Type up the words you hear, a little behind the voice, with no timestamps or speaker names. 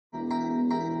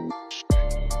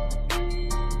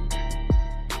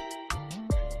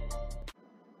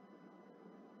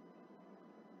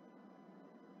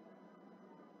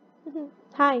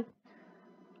Hi.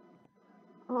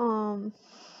 Um,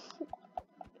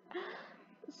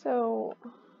 so,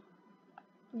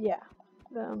 yeah,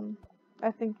 um, I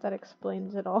think that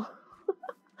explains it all.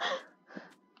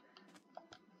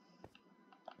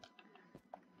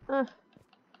 uh,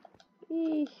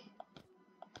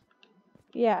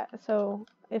 yeah, so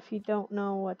if you don't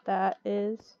know what that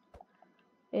is,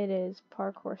 it is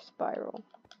Parkour Spiral.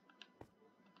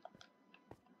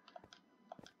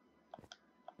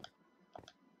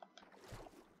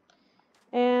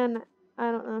 And I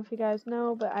don't know if you guys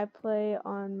know, but I play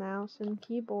on mouse and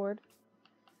keyboard,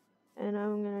 and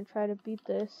I'm gonna try to beat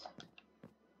this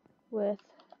with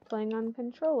playing on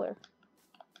controller.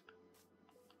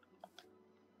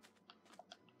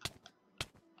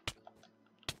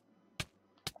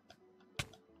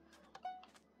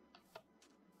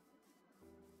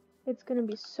 It's gonna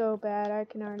be so bad, I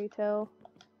can already tell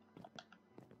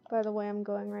by the way I'm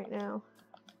going right now.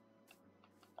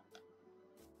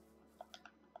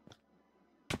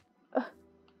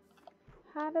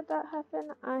 How did that happen?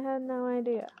 I had no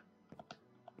idea.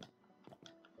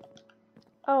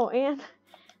 Oh, and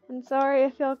I'm sorry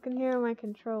if y'all can hear my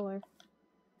controller.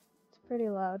 It's pretty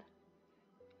loud.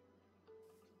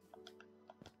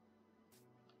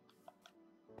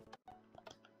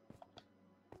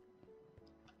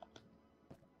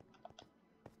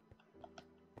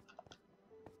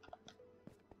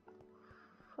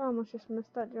 I almost just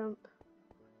missed that jump.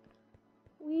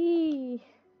 Whee!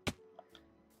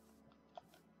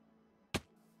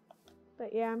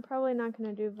 But yeah, I'm probably not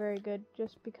gonna do very good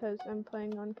just because I'm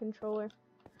playing on controller.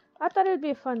 I thought it would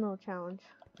be a fun little challenge.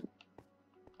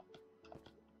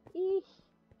 Eesh.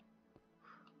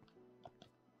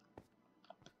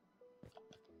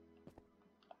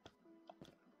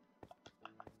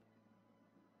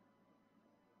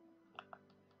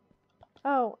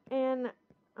 Oh, and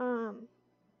on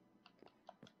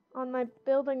my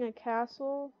building a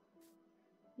castle,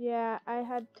 yeah, I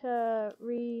had to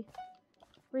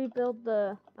rebuild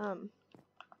the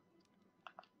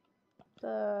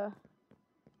I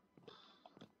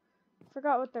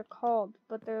forgot what they're called,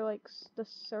 but they're like the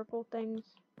circle things.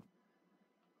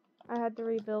 I had to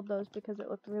rebuild those because it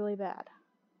looked really bad.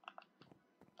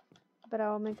 But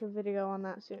I'll make a video on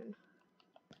that soon.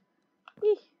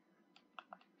 Eeh.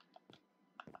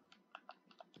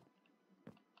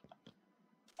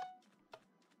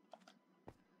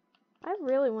 I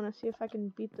really want to see if I can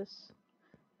beat this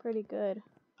pretty good,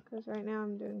 because right now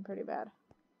I'm doing pretty bad.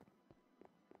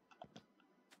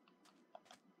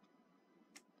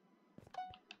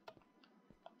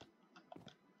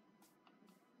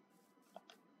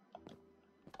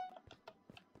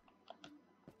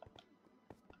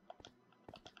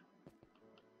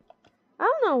 I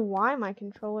don't know why my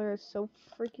controller is so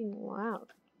freaking loud.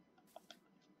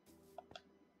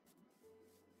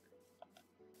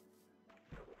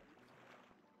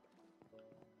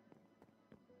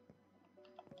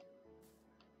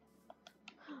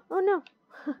 Oh no!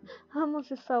 I almost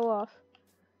just fell off.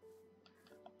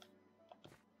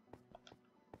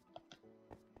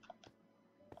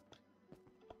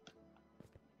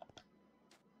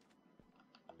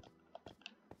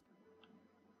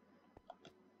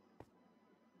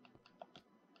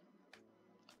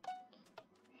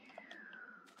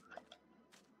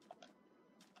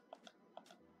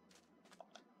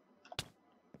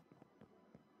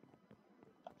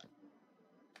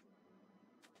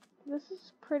 This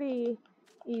is pretty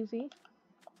easy.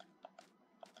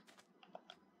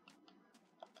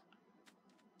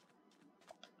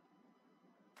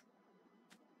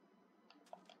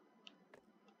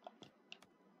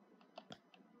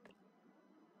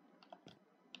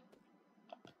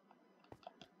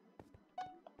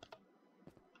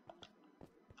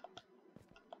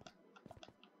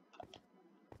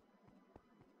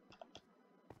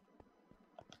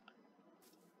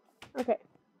 Okay.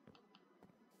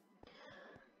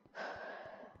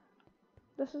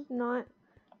 This is not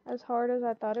as hard as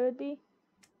I thought it would be.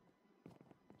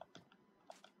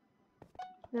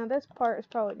 Now this part is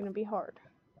probably going to be hard,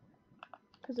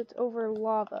 because it's over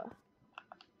lava.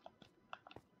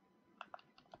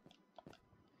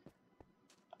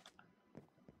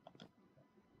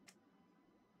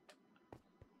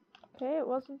 Okay, it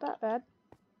wasn't that bad.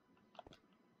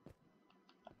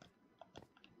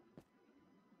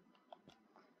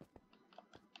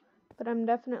 But I'm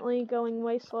definitely going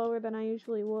way slower than I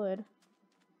usually would.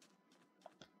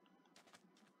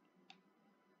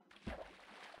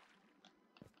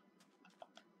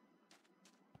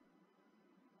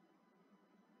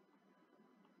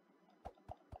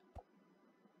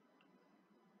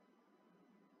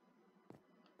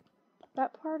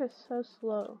 That part is so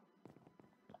slow.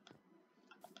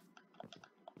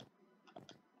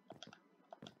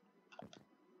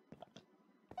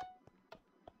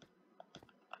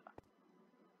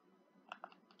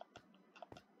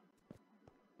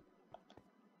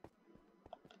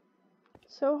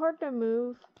 so hard to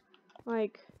move,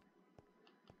 like,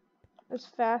 as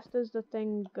fast as the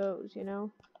thing goes, you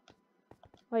know?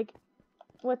 Like,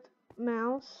 with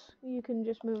mouse, you can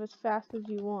just move as fast as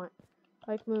you want.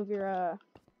 Like, move your,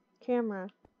 camera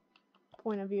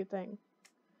point of view thing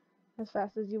as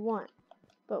fast as you want.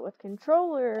 But with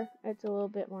controller, it's a little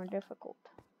bit more difficult.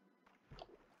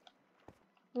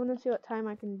 I want to see what time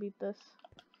I can beat this.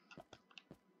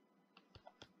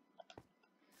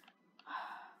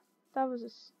 That was a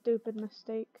stupid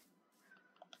mistake.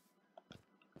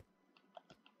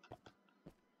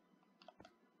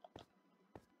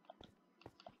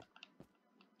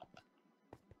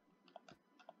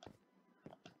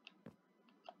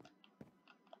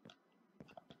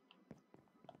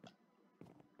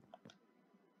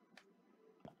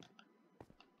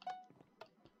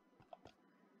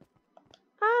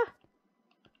 Ah!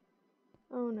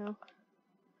 Oh no.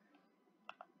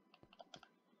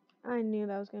 I knew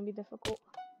that was going to be difficult.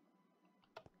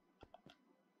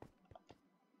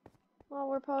 Well,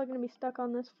 we're probably going to be stuck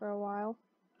on this for a while.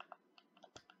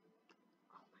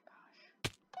 Oh my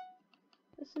gosh.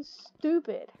 This is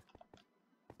stupid.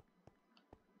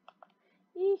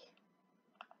 Eek.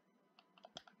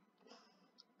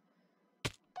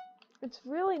 It's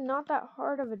really not that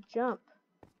hard of a jump.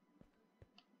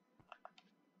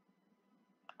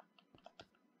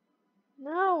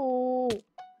 No!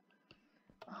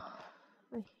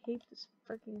 I hate this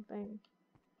freaking thing.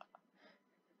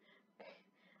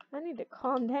 I need to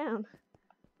calm down.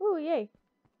 Ooh, yay.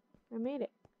 I made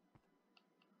it.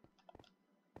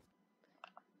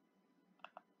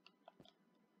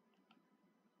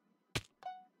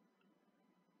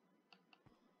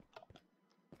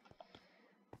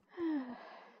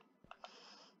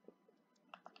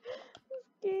 This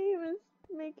game is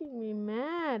making me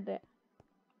mad.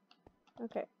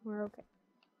 Okay, we're okay.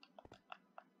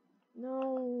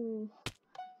 No.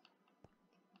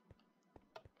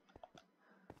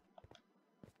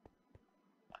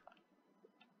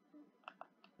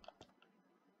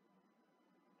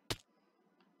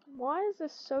 Why is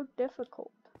this so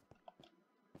difficult?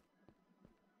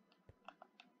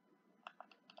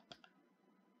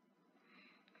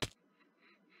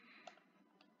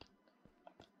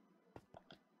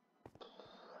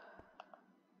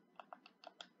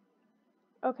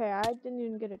 Okay, I didn't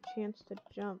even get a chance to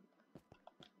jump.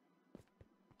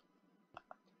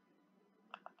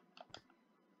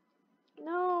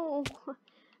 No!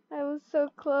 I was so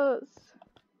close.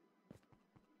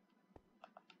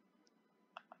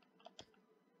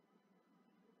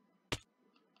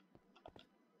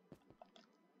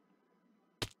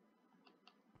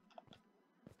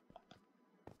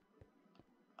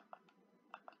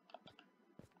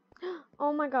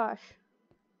 Oh my gosh.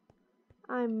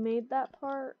 I made that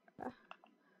part.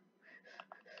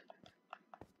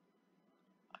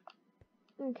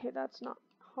 Okay, that's not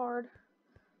hard.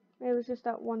 It was just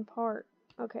that one part.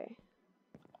 Okay.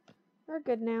 We're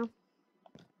good now.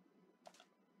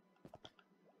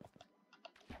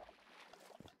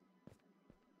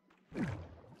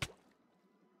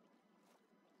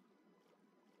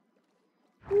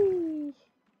 Whee!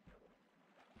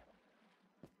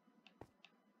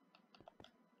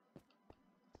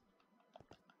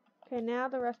 Okay, now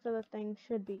the rest of the thing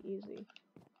should be easy.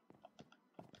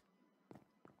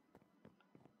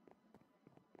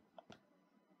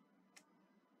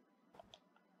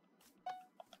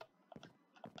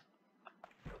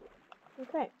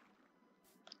 Okay.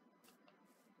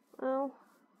 Well,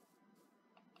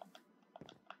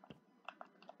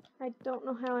 I don't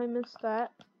know how I missed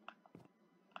that,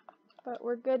 but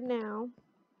we're good now.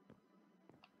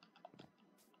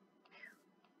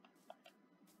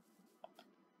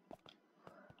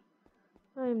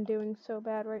 I am doing so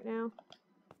bad right now.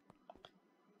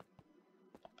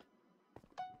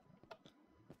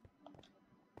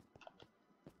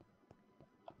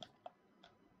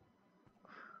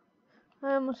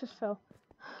 I almost just fell.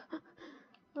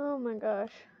 Oh my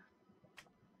gosh.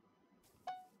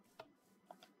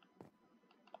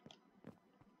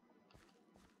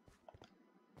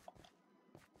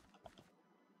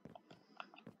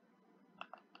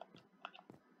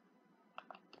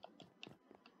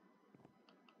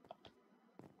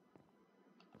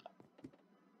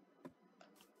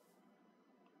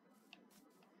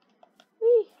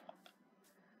 Whee!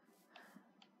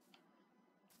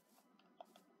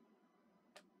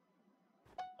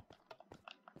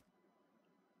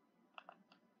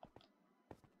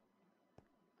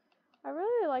 I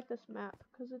really like this map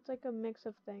because it's like a mix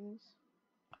of things.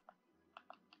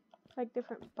 Like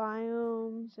different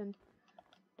biomes and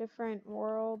different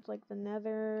worlds, like the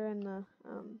Nether and the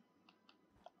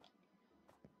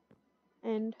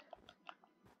end.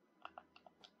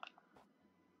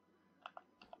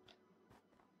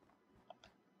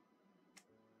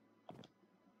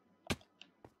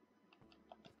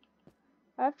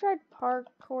 I've tried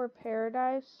Parkour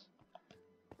Paradise,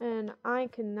 and I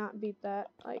cannot beat that.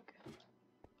 Like,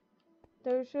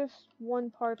 there's just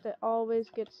one part that always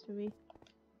gets to me.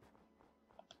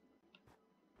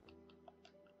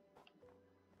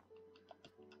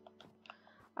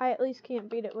 I at least can't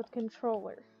beat it with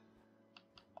controller.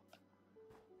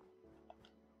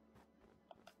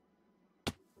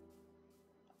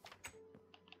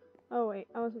 Oh wait,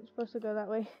 I wasn't supposed to go that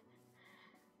way.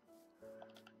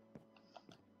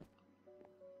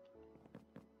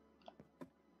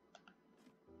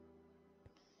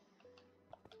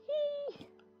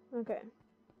 Okay.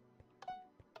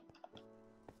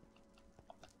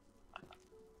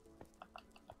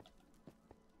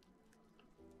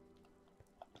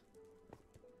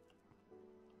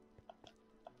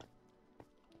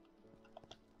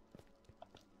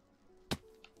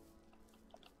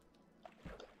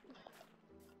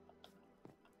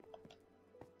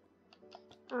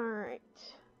 Alright.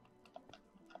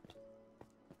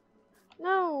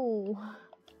 No!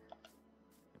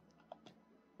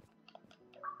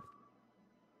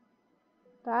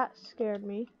 That scared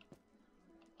me.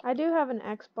 I do have an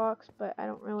Xbox, but I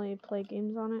don't really play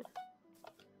games on it.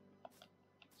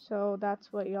 So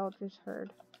that's what y'all just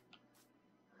heard.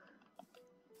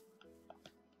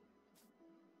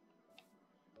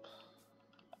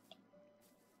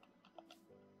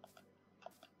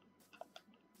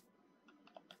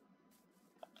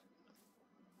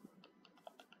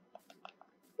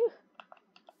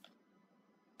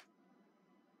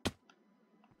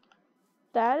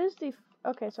 That is the...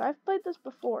 Okay, so I've played this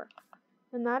before.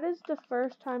 And that is the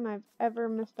first time I've ever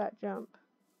missed that jump.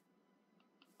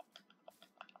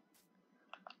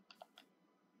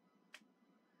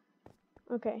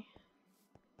 Okay.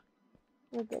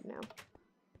 We're good now.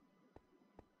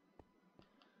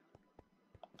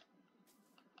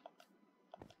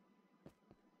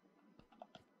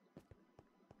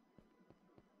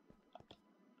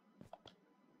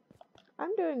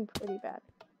 I'm doing pretty bad.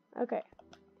 Okay.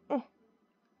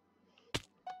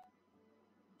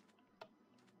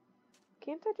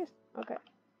 Can't I just... Okay.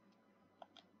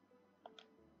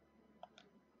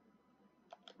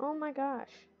 Oh my gosh.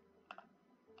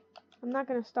 I'm not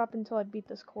gonna stop until I beat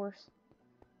this course.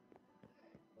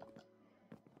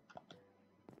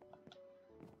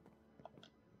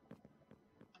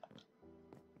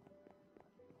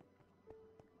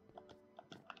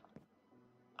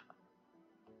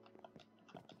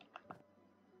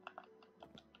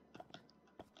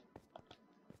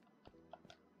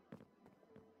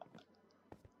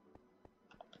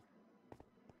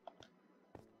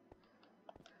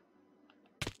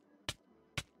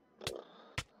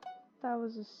 That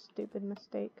was a stupid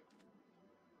mistake.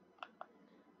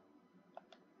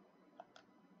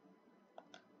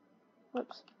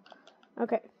 Whoops.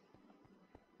 Okay.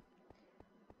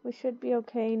 We should be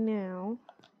okay now.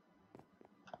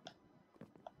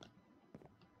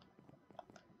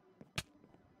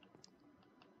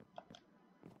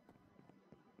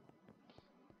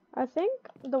 I think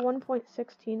the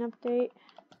 1.16 update,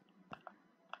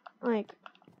 like,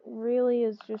 really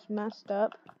is just messed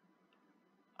up.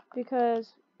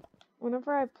 Because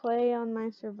whenever I play on my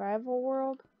survival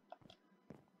world,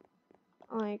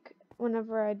 like,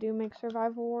 whenever I do make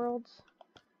survival worlds,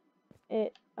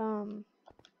 it, I'm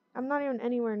not even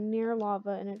anywhere near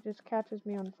lava and it just catches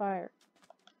me on fire.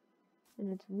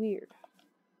 And it's weird.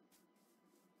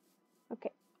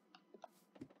 Okay.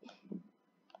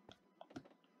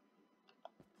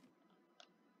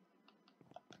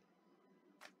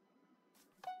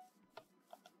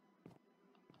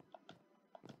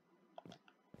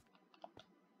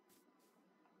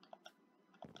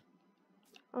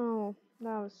 Oh,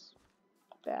 that was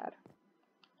bad.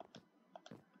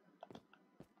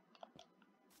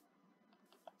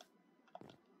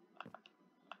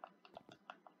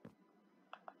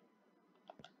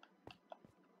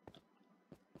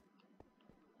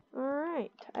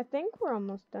 Alright, I think we're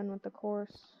almost done with the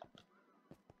course.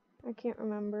 I can't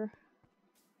remember.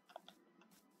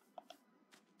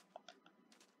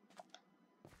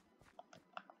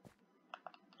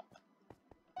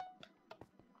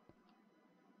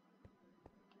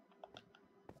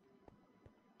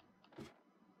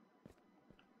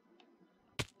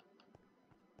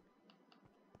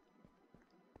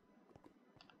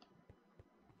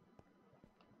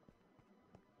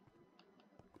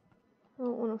 I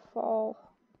don't want to fall.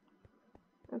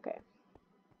 Okay.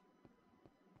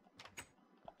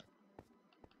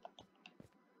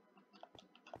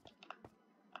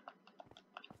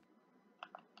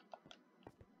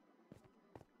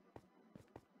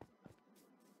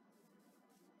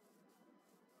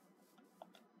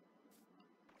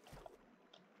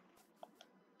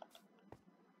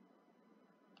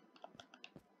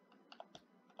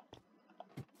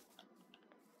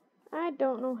 I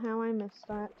don't know how I missed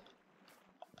that.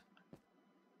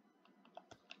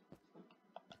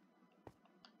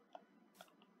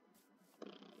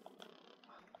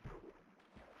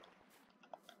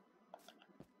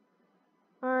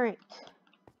 Alright.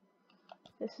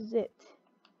 This is it.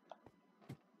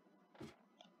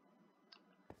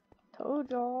 Told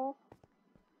y'all.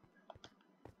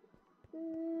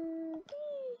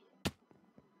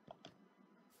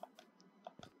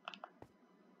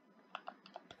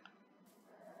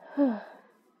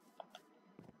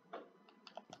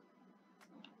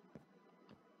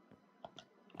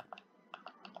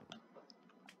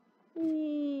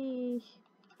 Eesh.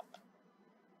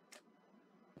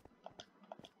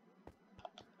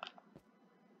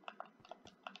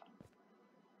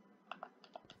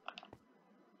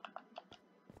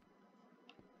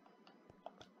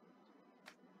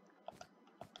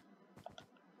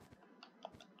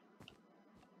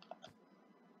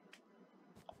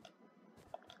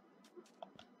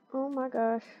 Oh my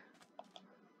gosh.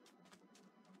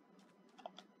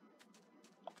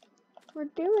 We're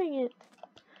doing it.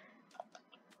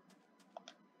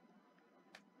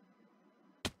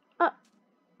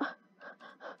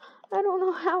 I don't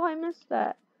know how I missed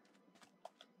that.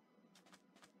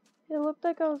 It looked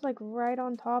like I was like right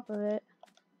on top of it.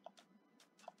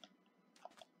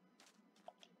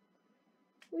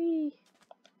 Whee!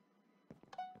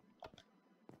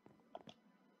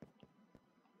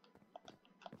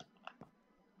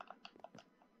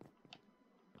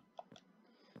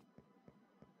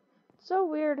 It's so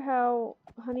weird how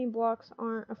honey blocks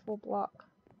aren't a full block.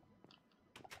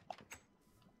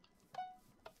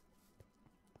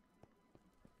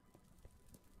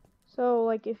 So,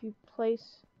 like, if you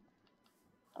place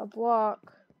a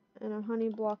block and a honey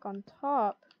block on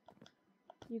top,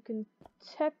 you can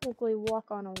technically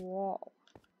walk on a wall.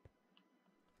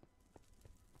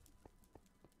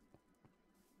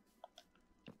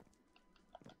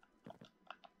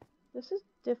 This is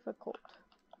difficult.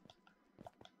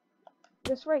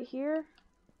 This right here,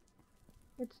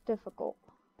 it's difficult.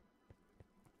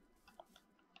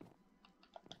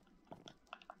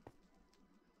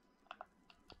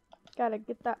 Gotta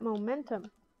get that momentum.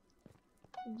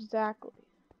 Exactly.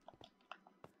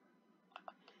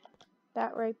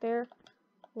 That right there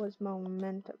was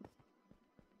momentum.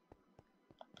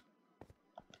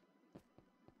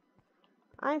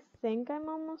 I think I'm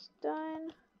almost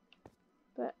done,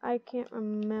 but I can't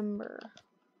remember.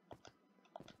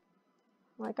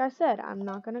 Like I said, I'm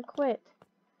not gonna quit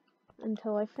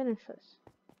until I finish this.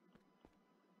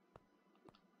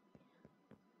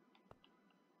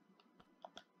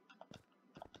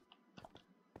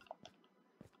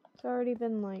 It's already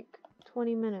been like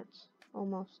 20 minutes,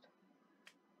 almost.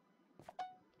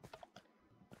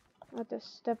 I have to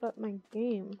step up my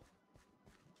game.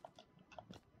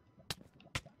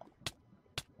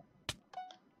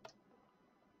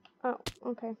 Oh,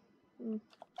 okay.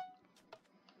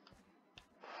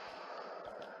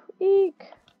 Eek!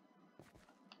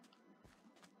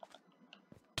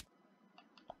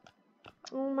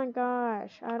 Oh my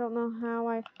gosh, I don't know how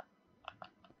I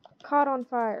caught on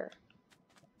fire.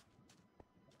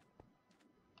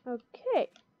 Okay.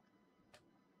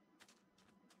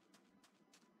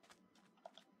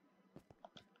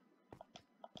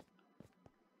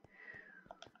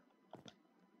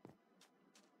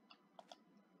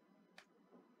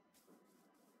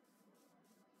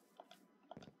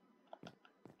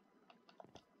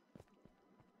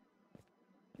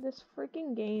 This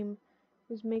freaking game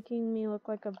is making me look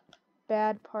like a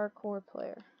bad parkour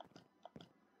player.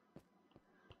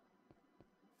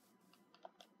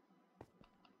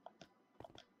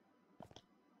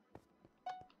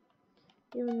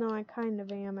 Even though I kind of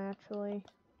am, actually.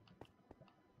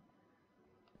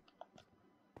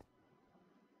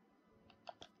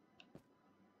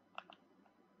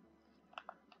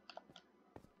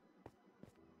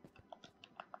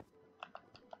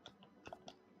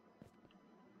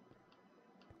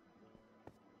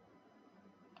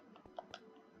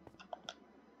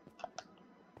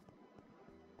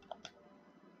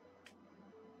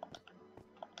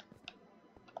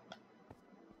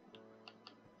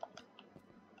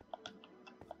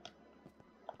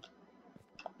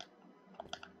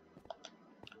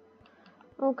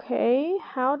 Okay,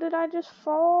 how did I just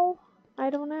fall? I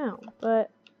don't know,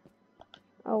 but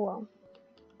oh well.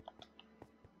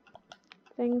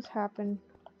 Things happen.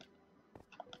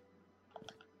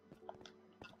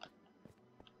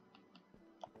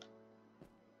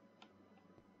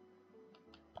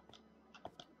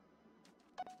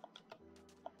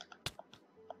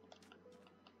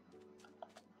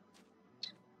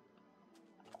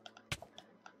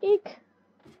 Eek!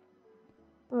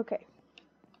 Okay.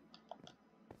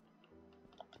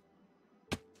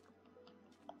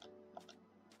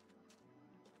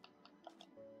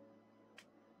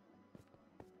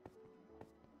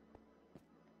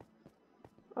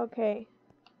 Okay.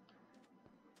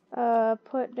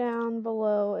 Put down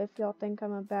below if y'all think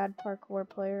I'm a bad parkour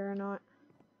player or not.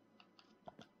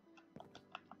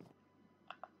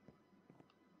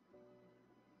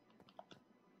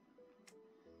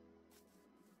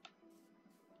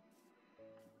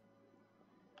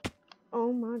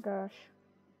 Oh my gosh.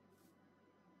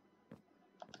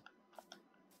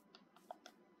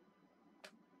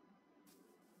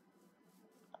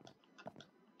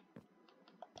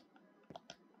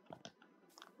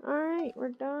 Alright, we're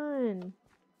done.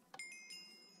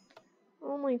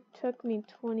 Only took me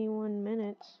 21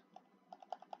 minutes.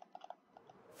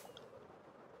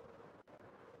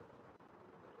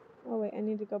 Oh wait, I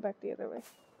need to go back the other way.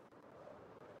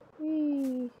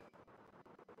 Whee!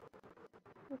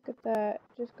 Look at that.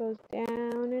 Just goes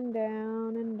down and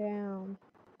down and down.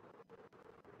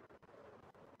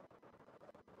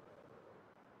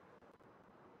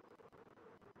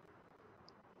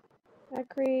 Not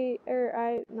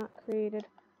created,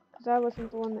 because I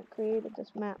wasn't the one that created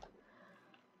this map.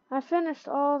 I finished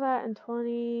all that in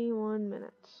 21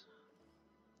 minutes.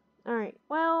 Alright,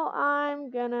 well,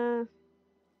 I'm gonna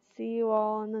see you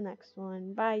all in the next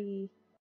one. Bye.